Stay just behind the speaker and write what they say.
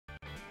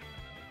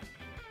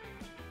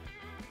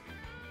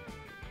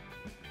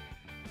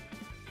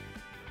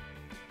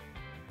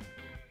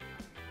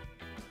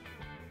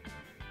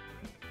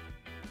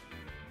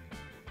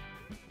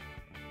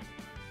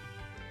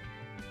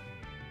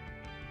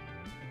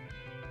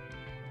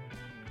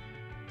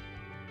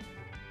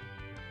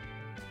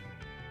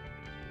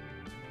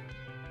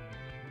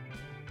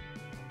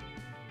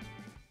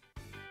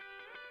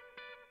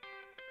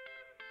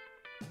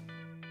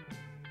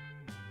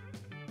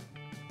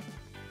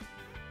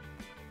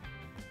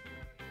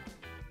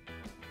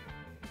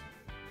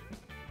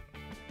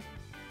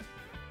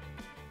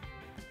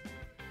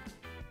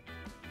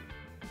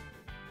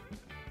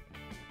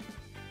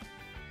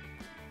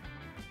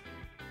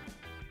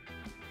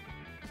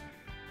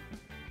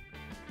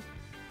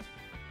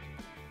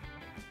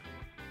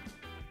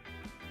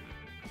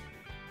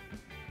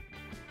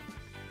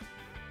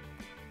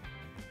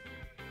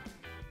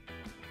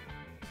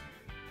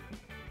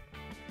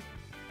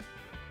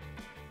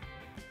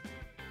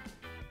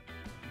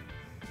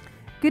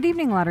Good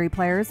evening, lottery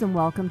players, and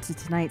welcome to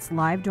tonight's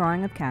live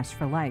drawing of Cash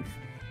for Life.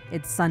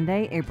 It's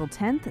Sunday, April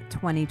 10th,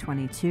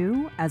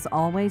 2022. As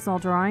always, all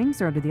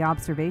drawings are under the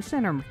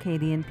observation of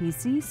Mercadian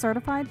PC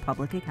certified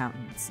public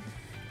accountants.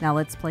 Now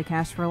let's play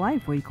Cash for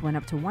Life, where you can win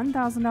up to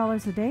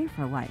 $1,000 a day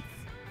for life.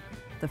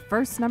 The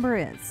first number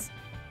is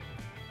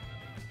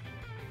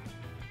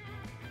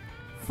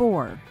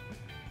 4.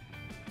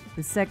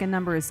 The second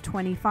number is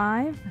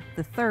 25.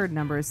 The third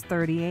number is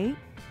 38.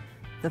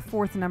 The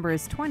fourth number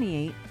is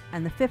 28.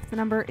 And the fifth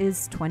number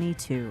is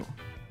 22.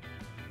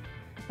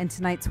 And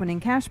tonight's winning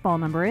cash ball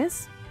number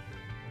is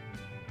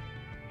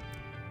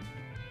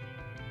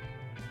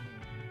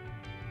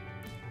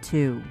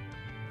 2.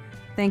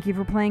 Thank you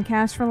for playing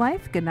Cash for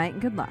Life. Good night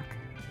and good luck.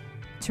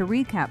 To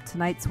recap,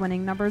 tonight's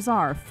winning numbers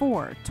are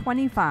 4,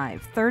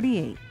 25,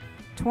 38,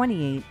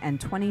 28,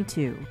 and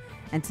 22.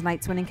 And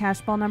tonight's winning cash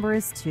ball number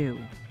is 2.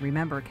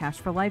 Remember, Cash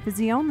for Life is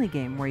the only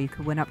game where you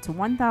could win up to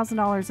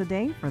 $1,000 a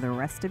day for the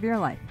rest of your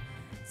life.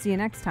 See you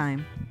next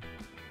time.